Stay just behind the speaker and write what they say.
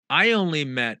I only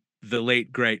met the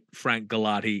late, great Frank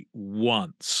Galati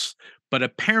once, but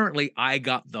apparently I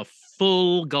got the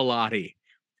full Galati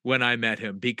when I met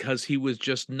him because he was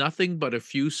just nothing but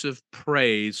effusive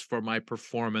praise for my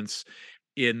performance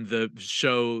in the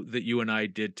show that you and I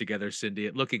did together, Cindy,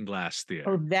 at Looking Glass Oh,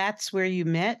 Theater. that's where you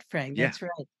met Frank. Yeah. That's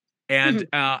right.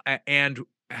 And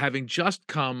having just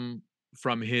come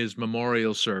from his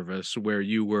memorial service where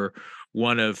you were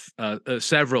one of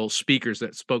several speakers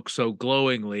that spoke so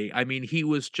glowingly, I mean, he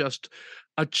was just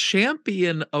a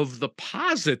champion of the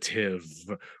positive,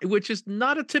 which is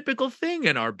not a typical thing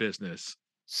in our business.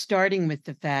 Starting with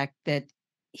the fact that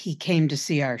he came to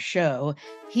see our show,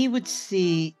 he would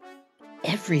see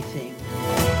everything.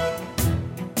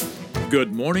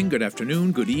 Good morning, good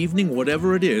afternoon, good evening,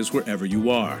 whatever it is, wherever you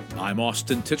are. I'm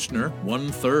Austin Titchener,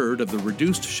 1/3 of the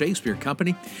Reduced Shakespeare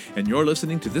Company, and you're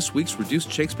listening to this week's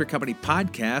Reduced Shakespeare Company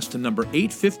podcast, number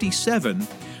 857,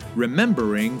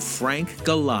 Remembering Frank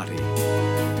Galati.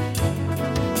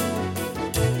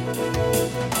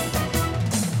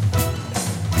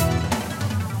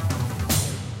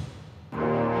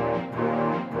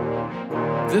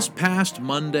 This past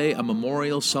Monday, a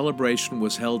memorial celebration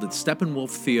was held at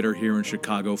Steppenwolf Theatre here in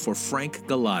Chicago for Frank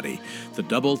Galati, the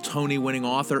double Tony-winning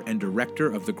author and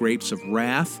director of The Grapes of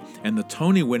Wrath and the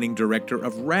Tony-winning director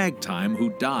of Ragtime, who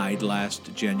died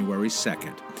last January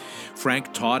 2nd.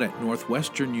 Frank taught at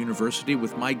Northwestern University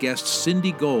with my guest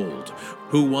Cindy Gold,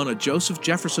 who won a Joseph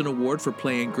Jefferson Award for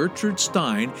playing Gertrude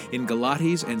Stein in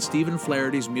Galati's and Stephen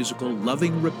Flaherty's musical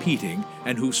Loving Repeating,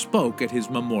 and who spoke at his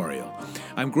memorial.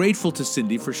 I'm grateful to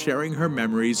Cindy for sharing her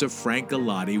memories of Frank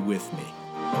Galati with me.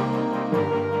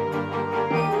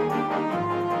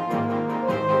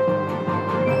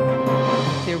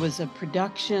 There was a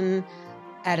production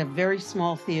at a very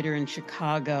small theater in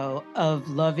Chicago of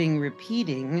Loving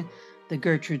Repeating, the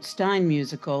Gertrude Stein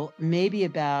musical, maybe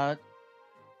about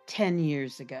 10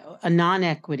 years ago, a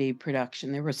non-equity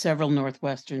production. There were several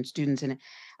Northwestern students in it.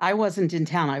 I wasn't in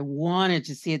town. I wanted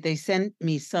to see it. They sent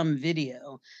me some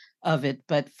video of it,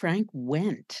 but Frank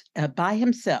went by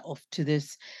himself to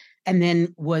this and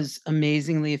then was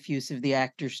amazingly effusive. The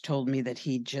actors told me that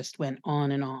he just went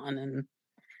on and on. And,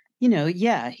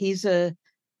 yeah, he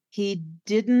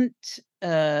didn't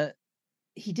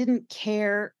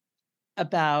care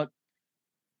about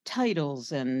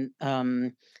titles and,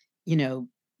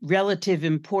 relative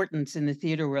importance in the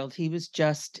theater world. He was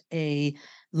just a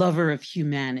lover of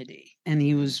humanity, and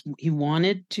he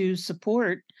wanted to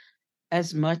support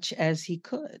as much as he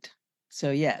could.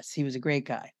 So yes, he was a great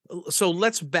guy. So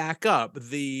let's back up.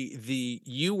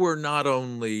 You were not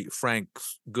only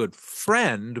Frank's good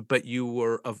friend, but you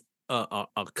were a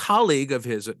colleague of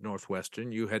his at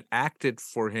Northwestern. You had acted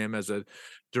for him as a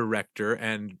director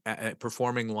and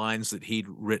performing lines that he'd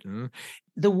written.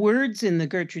 The words in the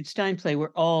Gertrude Stein play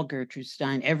were all Gertrude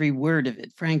Stein, every word of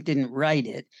it. Frank didn't write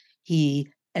it. He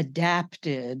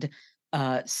adapted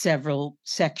several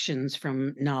sections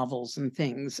from novels and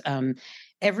things.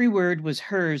 Every word was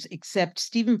hers, except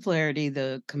Stephen Flaherty,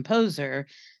 the composer,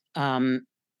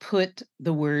 put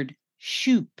the word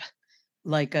shoop,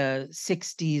 like a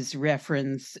 60s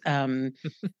reference.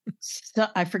 So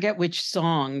I forget which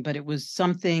song, but it was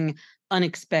something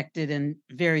unexpected and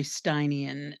very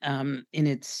Steinian in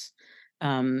its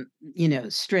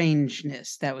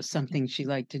strangeness. That was something she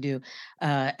liked to do.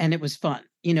 And it was fun,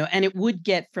 and it would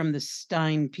get from the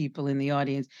Stein people in the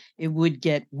audience, it would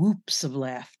get whoops of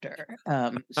laughter.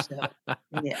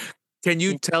 Yeah. Can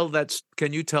you tell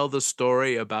the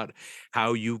story about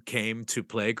how you came to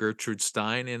play Gertrude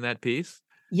Stein in that piece?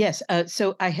 Yes.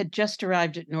 So I had just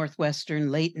arrived at Northwestern,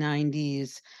 late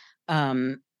 90s,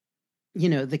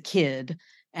 the kid,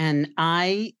 and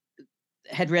I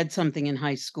had read something in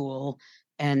high school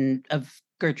and of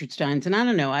Gertrude Stein's, and I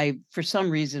don't know, I for some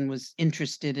reason was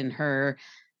interested in her,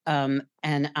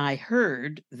 and I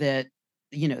heard that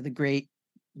the great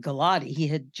Galati, he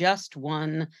had just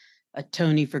won a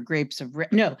Tony for Grapes of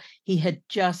no, he had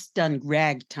just done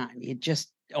Ragtime. He had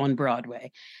just on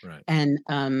Broadway, Right. and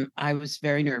I was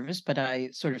very nervous, but I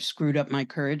sort of screwed up my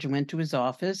courage and went to his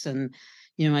office. And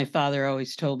my father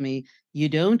always told me, you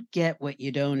don't get what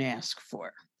you don't ask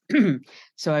for.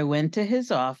 So I went to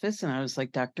his office and I was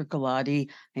like, Dr. Galati,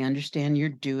 I understand you're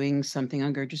doing something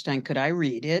on Gertrude Stein. Could I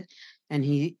read it? And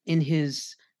he, in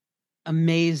his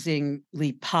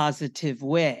amazingly positive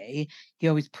way, he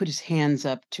always put his hands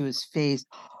up to his face.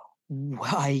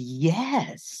 Why,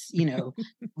 yes,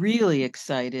 really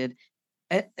excited.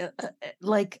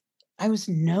 Like I was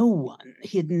no one.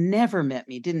 He had never met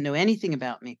me, didn't know anything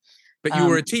about me. But you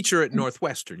were a teacher at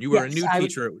Northwestern. You were a Yes, new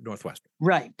teacher at Northwestern.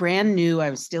 right, brand new.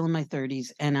 I was still in my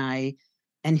 30s, and I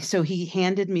And so he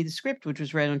handed me the script, which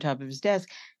was right on top of his desk.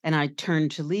 And I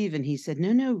turned to leave and he said,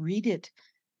 no, read it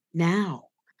now.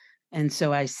 And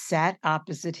so I sat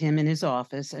opposite him in his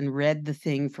office and read the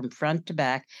thing from front to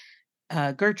back.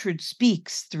 Gertrude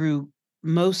speaks through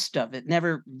most of it,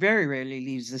 very rarely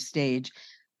leaves the stage.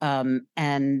 But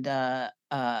I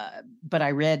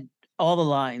read all the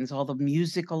lines, all the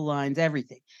musical lines,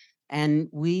 everything. And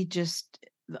we just,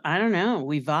 I don't know,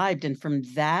 we vibed. And from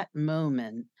that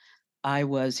moment, I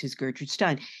was his Gertrude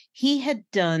Stein. He had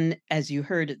done, as you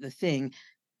heard at the thing,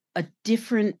 a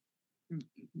different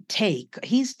take.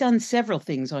 He's done several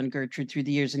things on Gertrude through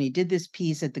the years, and he did this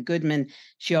piece at the Goodman.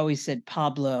 She always said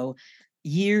Pablo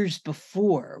years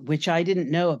before, which I didn't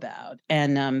know about.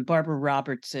 And Barbara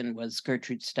Robertson was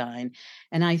Gertrude Stein.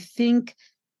 And I think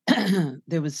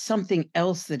there was something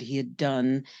else that he had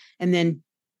done. And then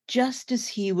just as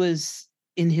he was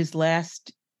in his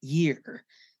last year,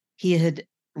 he had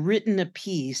written a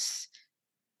piece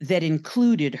that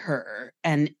included her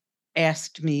and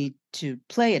asked me to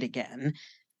play it again.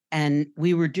 And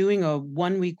we were doing a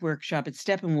 1-week workshop at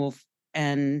Steppenwolf,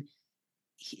 and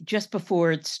just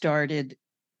before it started,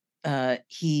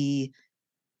 he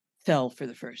fell for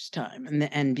the first time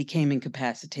and became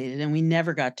incapacitated, and we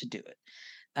never got to do it.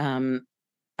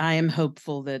 I am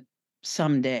hopeful that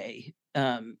someday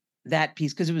that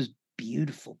piece, because it was a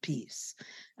beautiful piece,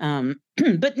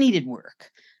 but needed work.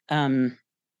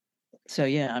 So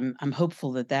yeah, I'm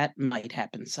hopeful that might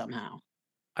happen somehow.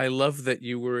 I love that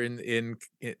you were in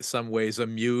some ways a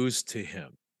muse to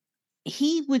him.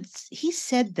 He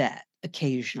said that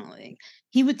occasionally.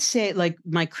 He would say, like,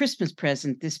 my Christmas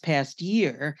present this past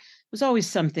year was always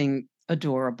something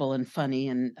adorable and funny.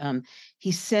 And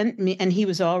he sent me, and he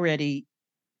was already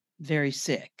very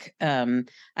sick.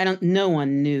 No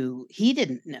one knew, he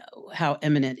didn't know how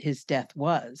imminent his death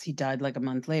was. He died like a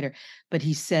month later, but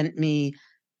he sent me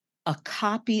a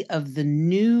copy of the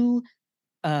new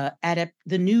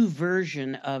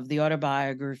version of the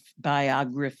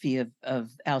autobiography of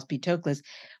Alspie Toklas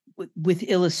with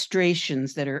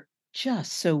illustrations that are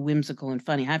just so whimsical and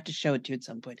funny. I have to show it to you at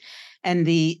some point. And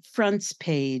the fronts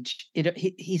page,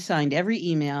 he signed every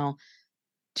email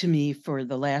to me for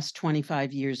the last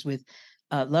 25 years with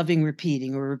loving,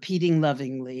 repeating, or repeating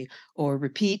lovingly, or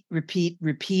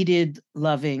repeated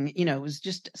loving. You know, it was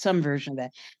just some version of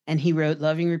that. And he wrote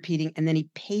loving, repeating, and then he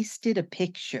pasted a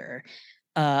picture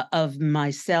of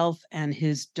myself and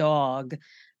his dog,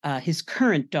 his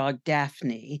current dog,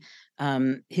 Daphne.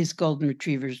 His golden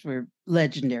retrievers were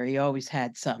legendary. He always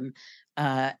had some,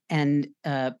 and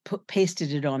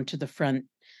pasted it onto the front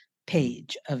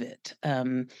page of it.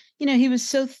 He was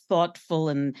so thoughtful,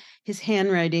 and his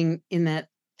handwriting in that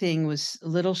thing was a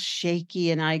little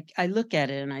shaky. And I look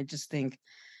at it and I just think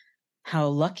how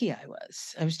lucky I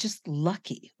was. I was just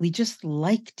lucky. We just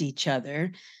liked each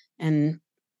other, and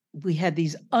we had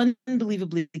these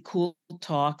unbelievably cool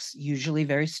talks, usually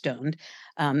very stoned.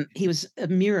 He was a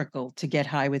miracle to get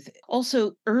high with.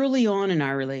 Also, early on in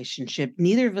our relationship,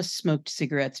 neither of us smoked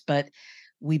cigarettes, but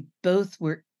we both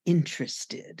were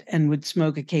interested and would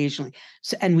smoke occasionally.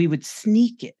 So, and we would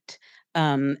sneak it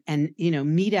and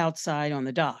meet outside on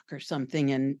the dock or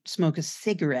something and smoke a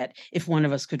cigarette if one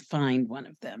of us could find one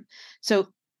of them. So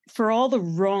for all the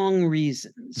wrong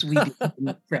reasons, we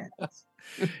became friends.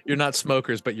 You're not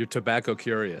smokers, but you're tobacco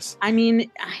curious. I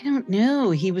mean, I don't know.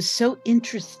 He was so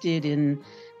interested in,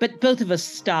 but both of us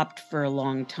stopped for a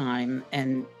long time.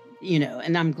 And,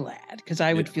 and I'm glad, because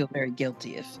I would feel very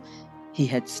guilty if he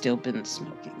had still been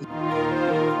smoking.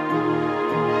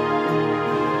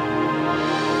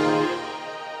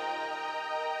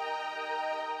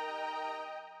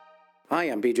 Hi,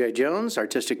 I'm B.J. Jones,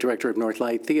 Artistic Director of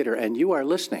Northlight Theatre, and you are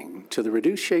listening to the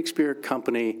Reduced Shakespeare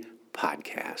Company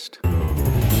podcast.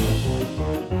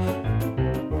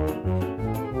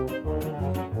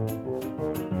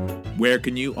 Where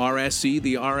can you RSC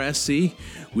the RSC?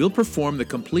 We'll perform the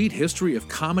complete history of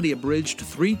comedy abridged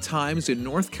 3 times in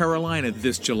North Carolina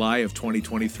this July of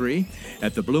 2023,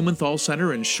 at the Blumenthal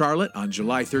Center in Charlotte on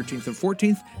July 13th and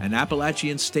 14th, and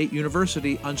Appalachian State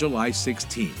University on July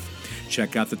 16th.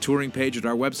 Check out the touring page at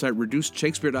our website,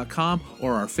 reducedshakespeare.com,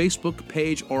 or our Facebook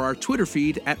page or our Twitter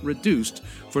feed at Reduced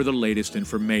for the latest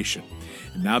information.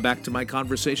 And now back to my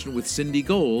conversation with Cindy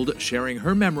Gold, sharing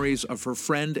her memories of her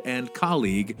friend and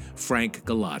colleague, Frank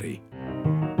Galati.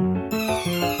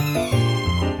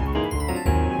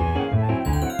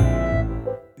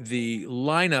 The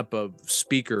lineup of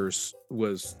speakers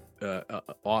was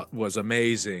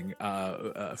amazing,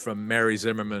 from Mary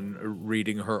Zimmerman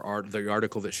reading the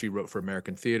article that she wrote for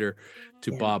American Theater,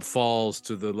 to Bob Falls,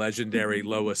 to the legendary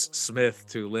Lois Smith,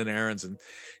 to Lynn Ahrens and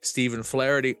Stephen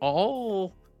Flaherty,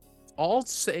 all all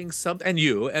saying something, and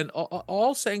you, and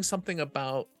all saying something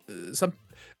about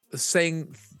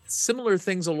saying similar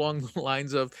things along the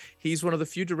lines of he's one of the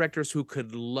few directors who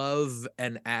could love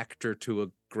an actor to a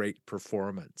great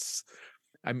performance.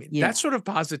 I mean, Yeah. that sort of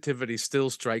positivity still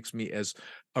strikes me as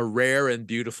a rare and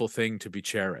beautiful thing to be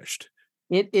cherished.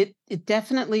 It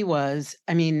definitely was.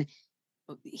 I mean,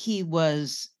 he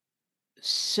was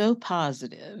so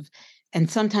positive, and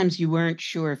sometimes you weren't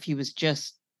sure if he was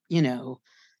just,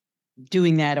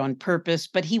 doing that on purpose,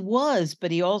 but he was,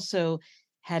 but he also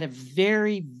had a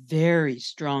very, very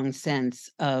strong sense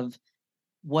of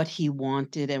what he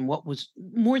wanted and what was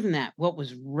more than that, what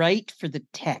was right for the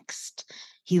text.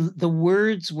 The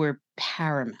words were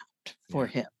paramount for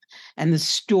him, and the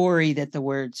story that the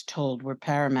words told were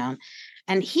paramount.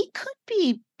 And he could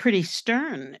be pretty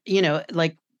stern,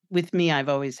 like with me, I've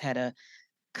always had a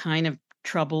kind of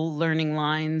trouble learning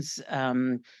lines.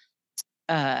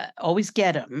 Always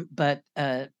get them, but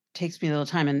takes me a little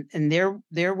time. And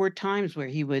there were times where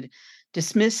he would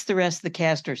dismiss the rest of the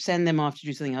cast or send them off to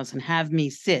do something else and have me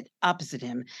sit opposite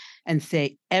him and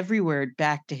say every word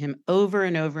back to him over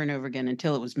and over and over again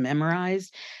until it was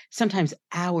memorized, sometimes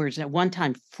hours, at one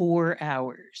time 4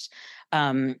 hours.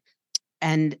 And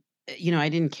I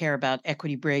didn't care about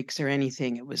equity breaks or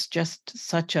anything. It was just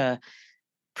such a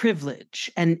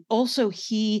privilege. And also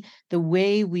the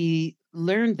way we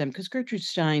learned them, because Gertrude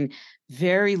Stein,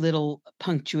 very little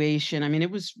punctuation. I mean, it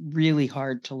was really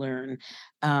hard to learn.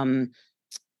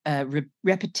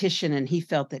 Repetition, and he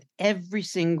felt that every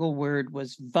single word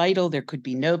was vital. There could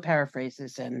be no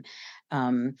paraphrases. And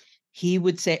he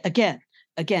would say again,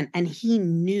 and he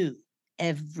knew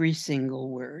every single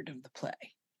word of the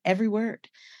play, every word.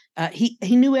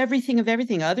 He knew everything of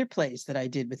everything. Other plays that I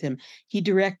did with him, he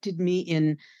directed me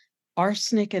in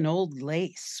Arsenic and Old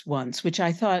Lace once, which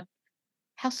I thought,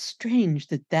 how strange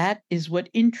that is what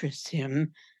interests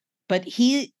him. But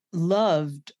he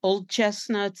loved Old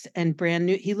Chestnuts and Brand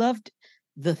New. He loved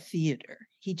the theater.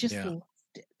 He just loved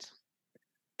it.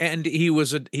 And he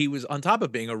was on top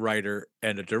of being a writer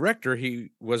and a director, he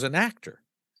was an actor.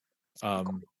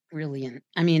 Brilliant.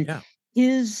 I mean,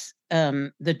 his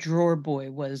The Drawer Boy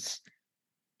was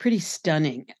pretty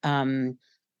stunning.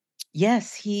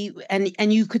 Yes,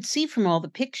 and you could see from all the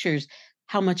pictures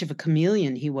how much of a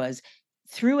chameleon he was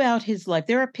throughout his life.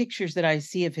 There are pictures that I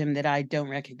see of him that I don't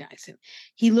recognize him.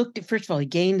 First of all, he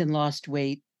gained and lost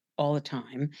weight all the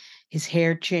time. His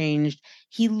hair changed.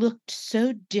 He looked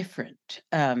so different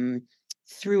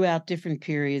throughout different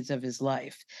periods of his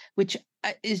life, which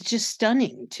is just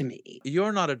stunning to me.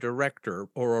 You're not a director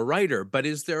or a writer, but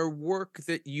is there work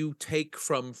that you take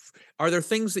from, are there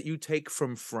things that you take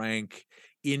from Frank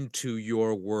into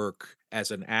your work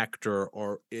as an actor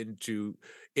or into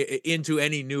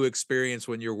any new experience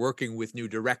when you're working with new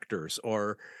directors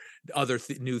or other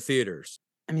new theaters?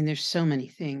 I mean, there's so many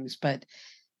things, but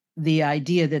the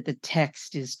idea that the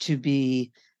text is to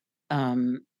be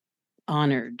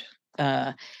honored.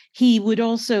 He would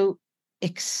also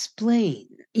explain,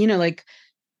 like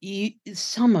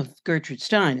some of Gertrude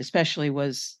Stein especially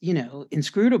was,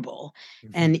 inscrutable.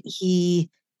 Mm-hmm. And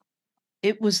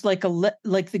it was like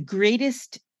like the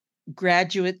greatest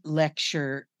graduate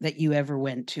lecture that you ever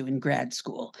went to in grad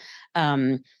school.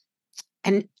 And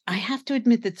I have to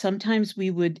admit that sometimes we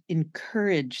would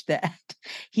encourage that.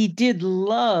 He did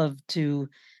love to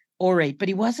orate, but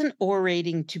he wasn't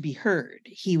orating to be heard.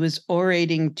 He was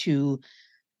orating to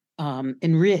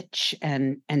enrich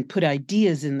and put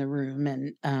ideas in the room.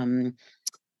 And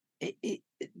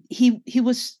he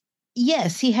was,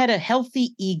 yes, he had a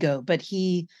healthy ego, but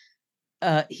he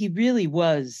really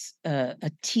was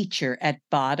a teacher at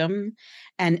bottom.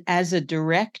 And as a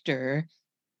director,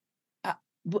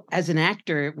 as an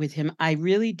actor with him, I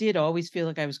really did always feel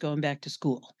like I was going back to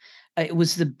school. It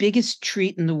was the biggest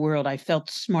treat in the world. I felt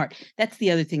smart. That's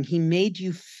the other thing. He made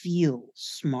you feel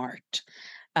smart.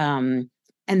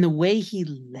 And the way he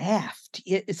laughed,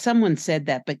 someone said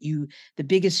that, but the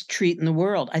biggest treat in the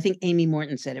world, I think Amy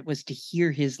Morton said it, was to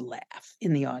hear his laugh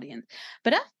in the audience.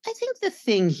 But I think the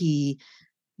thing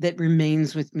that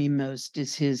remains with me most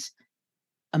is his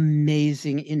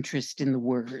amazing interest in the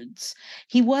words.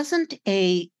 He wasn't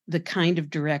the kind of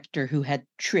director who had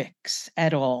tricks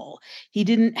at all. He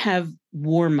didn't have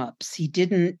warm-ups. He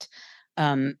didn't,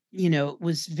 it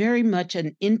was very much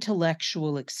an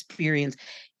intellectual experience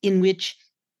in which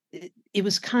it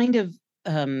was kind of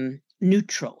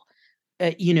neutral.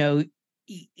 I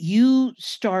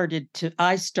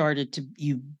started to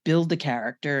you build a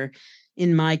character.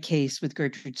 In my case with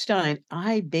Gertrude Stein,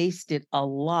 I based it a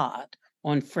lot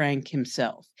on Frank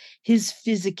himself. His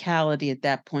physicality at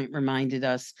that point reminded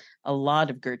us a lot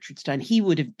of Gertrude Stein. He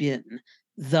would have been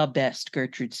the best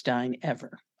Gertrude Stein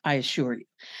ever, I assure you.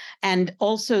 And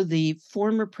also the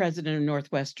former president of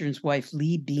Northwestern's wife,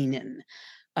 Lee Beenan,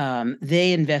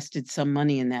 they invested some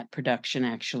money in that production,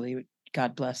 actually.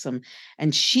 God bless them.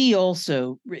 And she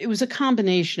also, it was a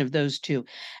combination of those two.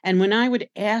 And when I would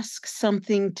ask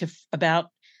something about,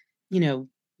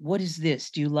 what is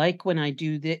this? Do you like when I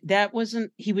do that? That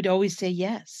wasn't, he would always say,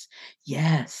 yes,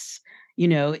 yes.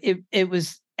 It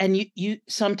was, and you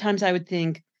sometimes I would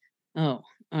think, oh,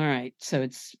 all right. So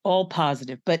it's all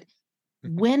positive. But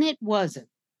when it wasn't,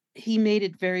 he made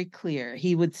it very clear.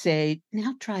 He would say,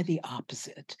 now try the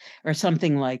opposite or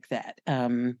something like that.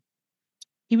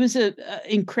 He was a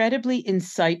incredibly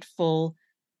insightful,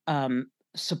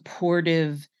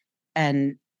 supportive,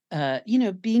 and,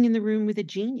 being in the room with a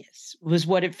genius was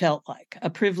what it felt like, a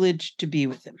privilege to be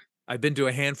with him. I've been to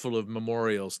a handful of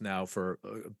memorials now for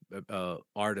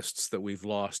artists that we've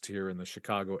lost here in the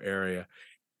Chicago area.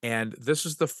 And this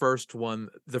is the first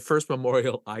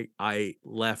memorial I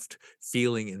left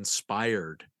feeling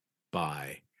inspired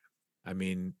by. I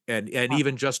mean, and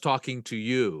even just talking to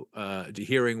you,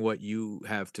 hearing what you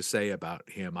have to say about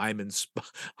him,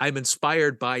 I'm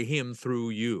inspired by him through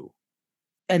you.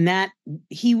 And that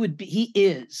he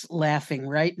is laughing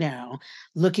right now,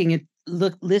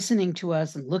 listening to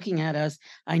us and looking at us.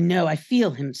 I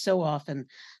feel him so often.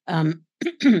 And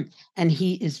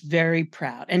he is very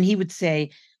proud. And he would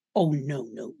say, oh,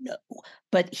 no.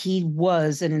 But he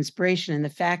was an inspiration. And the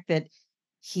fact that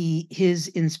his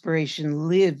inspiration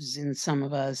lives in some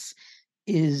of us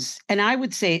is, and I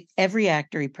would say every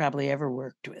actor he probably ever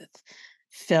worked with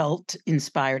felt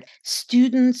inspired.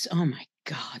 Students, oh my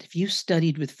God, if you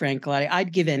studied with Frank Galati,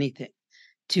 I'd give anything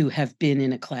to have been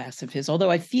in a class of his,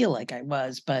 although I feel like I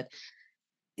was, but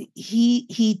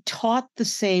he taught the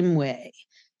same way.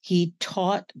 He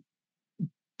taught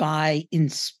by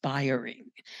inspiring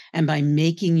and by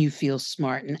making you feel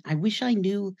smart. And I wish I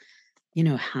knew,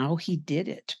 how he did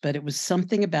it, but it was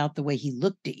something about the way he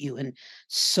looked at you and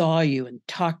saw you and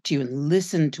talked to you and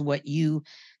listened to what you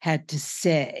had to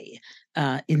say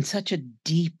in such a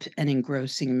deep and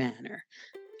engrossing manner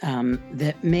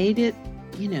that made it,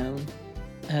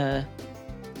 a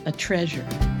treasure.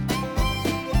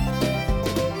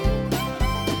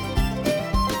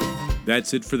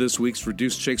 That's it for this week's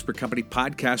Reduced Shakespeare Company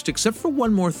podcast, except for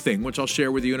one more thing, which I'll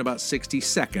share with you in about 60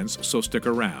 seconds, so stick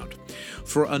around.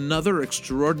 For another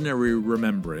extraordinary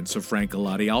remembrance of Frank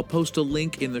Galati, I'll post a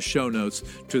link in the show notes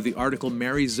to the article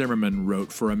Mary Zimmerman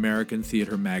wrote for American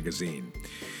Theater magazine.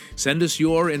 Send us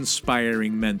your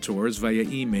inspiring mentors via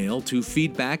email to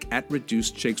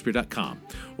feedback@reducedshakespeare.com,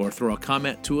 or throw a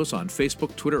comment to us on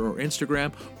Facebook, Twitter, or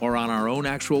Instagram, or on our own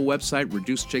actual website,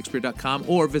 reducedshakespeare.com,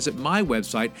 or visit my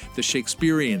website,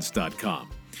 theshakespeareans.com.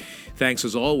 Thanks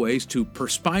as always to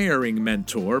perspiring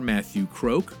mentor Matthew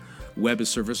Croak, web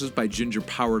services by Ginger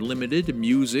Power Limited,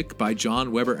 music by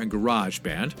John Weber and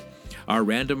GarageBand. Our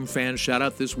random fan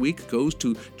shout-out this week goes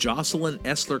to Jocelyn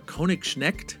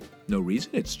Essler-Konigschnecht. No reason,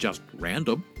 it's just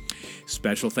random.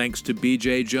 Special thanks to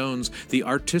B.J. Jones, the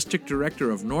artistic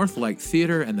director of Northlight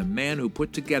Theatre and the man who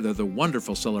put together the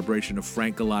wonderful celebration of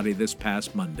Frank Galati this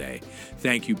past Monday.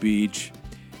 Thank you, Beej.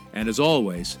 And as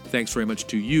always, thanks very much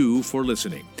to you for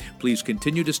listening. Please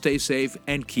continue to stay safe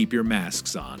and keep your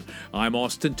masks on. I'm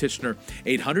Austin Titchener,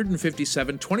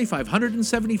 857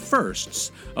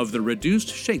 2571st of the Reduced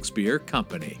Shakespeare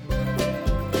Company.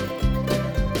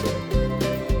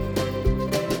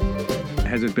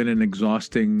 Has it been an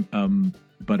exhausting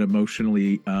but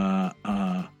emotionally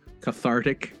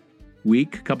cathartic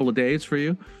week, couple of days for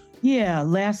you? Yeah,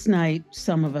 last night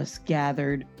some of us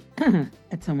gathered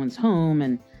at someone's home,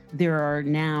 and there are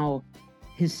now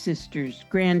his sister's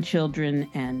grandchildren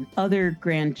and other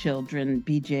grandchildren,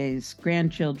 BJ's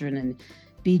grandchildren and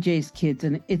BJ's kids.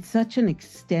 And it's such an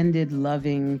extended,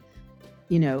 loving,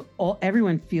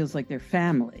 everyone feels like they're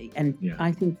family. And yeah.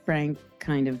 I think Frank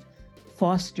kind of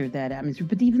fostered that atmosphere.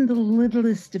 But even the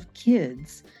littlest of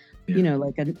kids, yeah.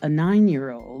 Like a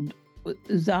 9-year-old,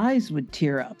 his eyes would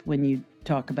tear up when you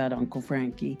talk about Uncle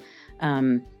Frankie.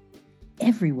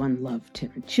 Everyone loved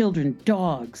him. Children,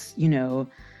 dogs,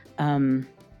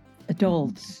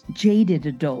 adults, jaded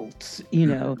adults,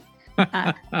 Yeah,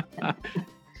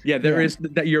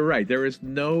 you're right. There is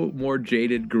no more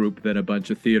jaded group than a bunch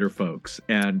of theater folks.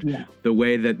 And the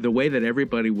way that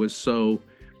everybody was so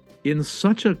in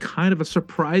such a kind of a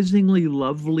surprisingly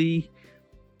lovely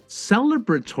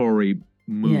celebratory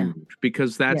mood,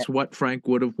 because that's what Frank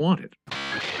would have wanted.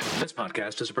 This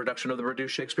podcast is a production of the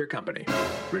Reduced Shakespeare Company,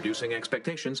 reducing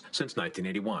expectations since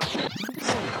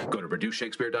 1981. Go to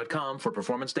reducedshakespeare.com for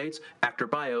performance dates, actor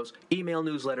bios, email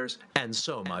newsletters, and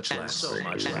so much less.